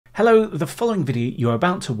Hello, the following video you're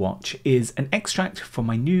about to watch is an extract from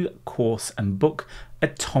my new course and book,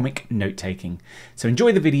 Atomic Note-Taking. So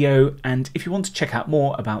enjoy the video, and if you want to check out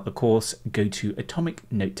more about the course, go to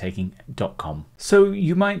atomicnotetaking.com. So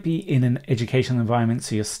you might be in an educational environment,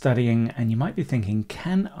 so you're studying, and you might be thinking,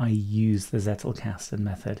 can I use the Zettelkasten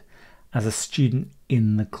method as a student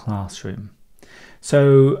in the classroom?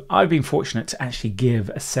 So I've been fortunate to actually give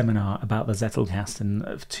a seminar about the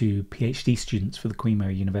Zettelkasten to PhD students for the Queen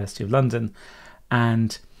Mary University of London,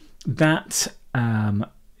 and that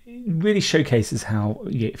really showcases how,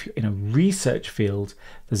 if you're in a research field,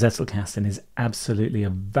 the Zettelkasten is absolutely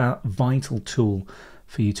a vital tool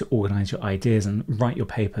for you to organize your ideas and write your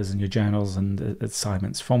papers and your journals and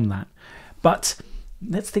assignments from that. But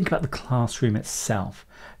let's think about the classroom itself.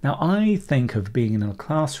 Now, I think of being in a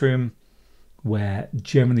classroom where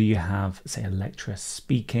generally you have, say, a lecturer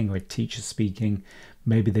speaking or a teacher speaking.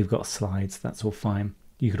 Maybe they've got slides, that's all fine.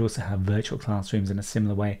 You could also have virtual classrooms in a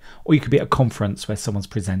similar way, or you could be at a conference where someone's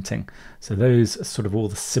presenting. So those are sort of all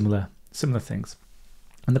the similar things.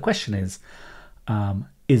 And the question is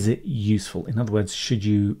it useful? In other words, should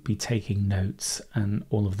you be taking notes and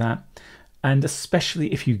all of that? And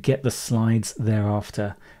especially if you get the slides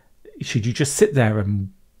thereafter, should you just sit there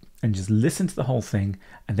and just listen to the whole thing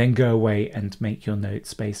and then go away and make your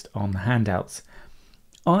notes based on the handouts?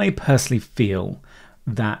 I personally feel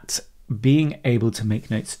that being able to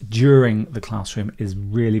make notes during the classroom is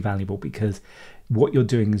really valuable, because what you're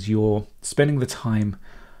doing is you're spending the time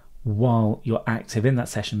while you're active in that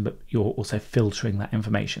session, but you're also filtering that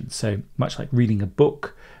information. So much like reading a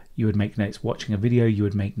book, you would make notes. Watching a video, you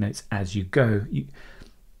would make notes as you go.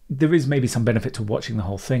 There is maybe some benefit to watching the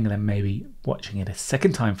whole thing and then maybe watching it a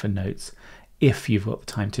second time for notes if you've got the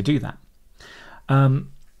time to do that.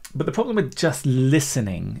 But the problem with just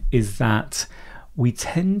listening is that we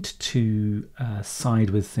tend to side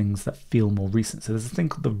with things that feel more recent. So there's a thing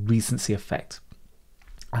called the recency effect.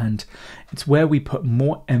 And it's where we put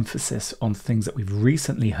more emphasis on things that we've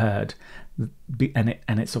recently heard, and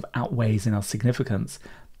it sort of outweighs in our significance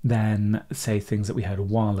than, say, things that we heard a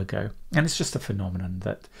while ago. And it's just a phenomenon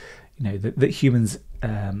that, that humans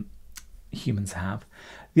have.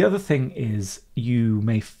 The other thing is, you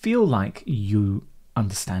may feel like you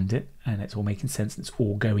understand it and it's all making sense and it's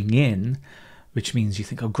all going in, which means you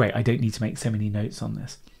think, oh great, I don't need to make so many notes on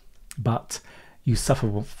this. But you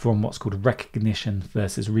suffer from what's called recognition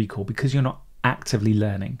versus recall, because you're not actively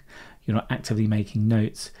learning, you're not actively making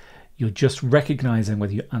notes. You're just recognizing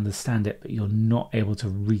whether you understand it, but you're not able to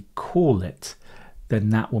recall it. Then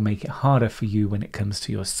that will make it harder for you when it comes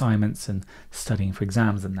to your assignments and studying for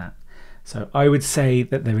exams and that. So I would say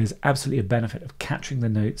that there is absolutely a benefit of capturing the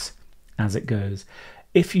notes as it goes.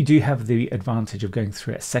 If you do have the advantage of going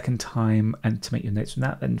through it a second time and to make your notes from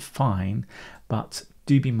that, then fine. But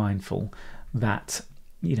do be mindful that,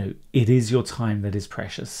 it is your time that is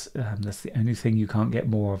precious. That's the only thing you can't get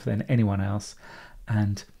more of than anyone else.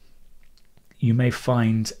 And you may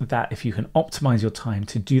find that if you can optimize your time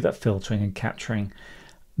to do that filtering and capturing,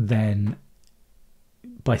 then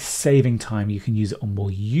by saving time, you can use it on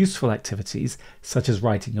more useful activities, such as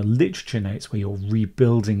writing your literature notes, where you're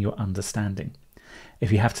rebuilding your understanding.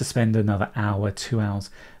 If you have to spend another hour, 2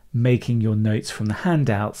 hours making your notes from the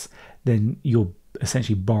handouts, then you're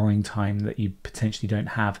essentially borrowing time that you potentially don't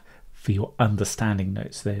have for your understanding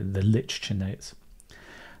notes, the literature notes.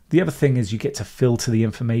 The other thing is you get to filter the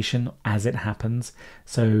information as it happens.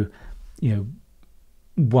 So,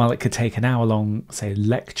 while it could take an hour-long, say,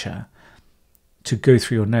 lecture to go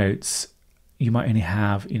through your notes, you might only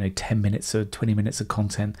have, 10 minutes or 20 minutes of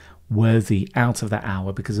content worthy out of that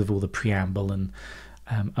hour because of all the preamble and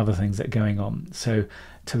other things that are going on. So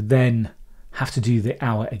to then have to do the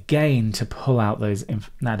hour again to pull out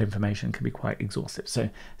that information can be quite exhaustive. So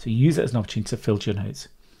use it as an opportunity to filter your notes.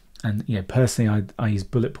 And personally, I use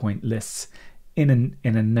bullet point lists in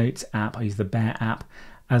a notes app. I use the Bear app.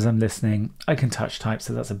 As I'm listening, I can touch type,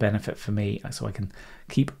 so that's a benefit for me. So I can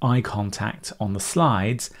keep eye contact on the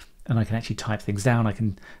slides, and I can actually type things down. I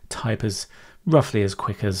can type as roughly as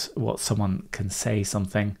quick as what someone can say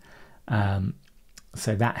something.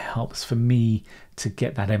 So that helps for me to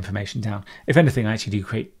get that information down. If anything, I actually do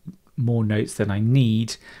create more notes than I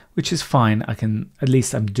need, which is fine. At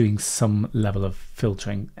least I'm doing some level of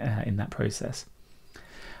filtering in that process.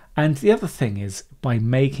 And the other thing is, by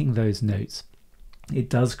making those notes, it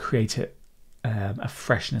does create a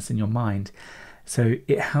freshness in your mind. So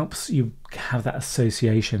it helps you have that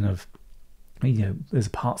association of, there's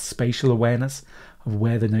a part spatial awareness of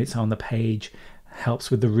where the notes are on the page, helps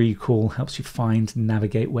with the recall, helps you find and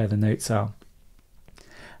navigate where the notes are.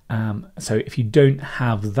 So if you don't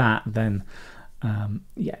have that, then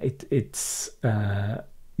yeah, it's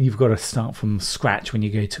you've got to start from scratch when you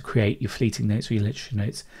go to create your fleeting notes or your literature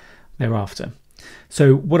notes thereafter.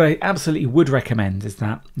 So what I absolutely would recommend is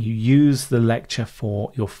that you use the lecture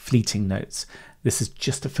for your fleeting notes. This is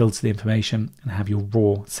just to filter the information and have your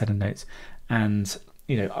raw set of notes. And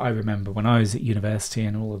I remember when I was at university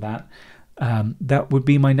and all of that, that would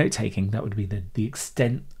be my note taking. That would be the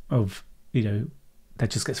extent of that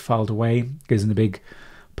just gets filed away, goes in a big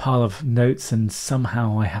pile of notes, and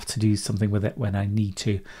somehow I have to do something with it when I need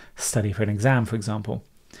to study for an exam, for example.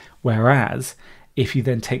 Whereas if you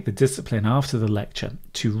then take the discipline after the lecture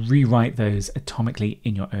to rewrite those atomically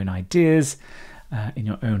in your own ideas, in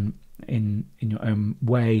your own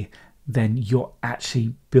way, then you're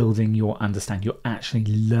actually building your understanding. You're actually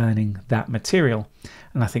learning that material,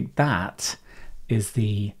 and I think that is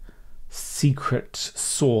the secret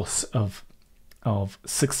source of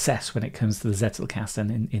success when it comes to the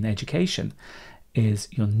Zettelkasten in education. Is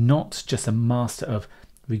you're not just a master of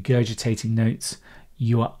regurgitating notes.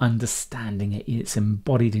 You are understanding it. It's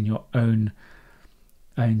embodied in your own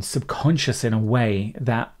subconscious in a way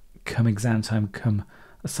that come exam time, come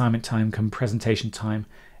assignment time, come presentation time,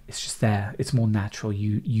 it's just there. It's more natural.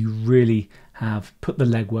 You really have put the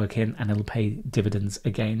legwork in, and it'll pay dividends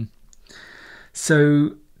again.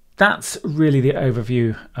 So that's really the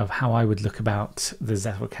overview of how I would look about the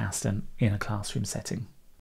Zettelkasten in a classroom setting.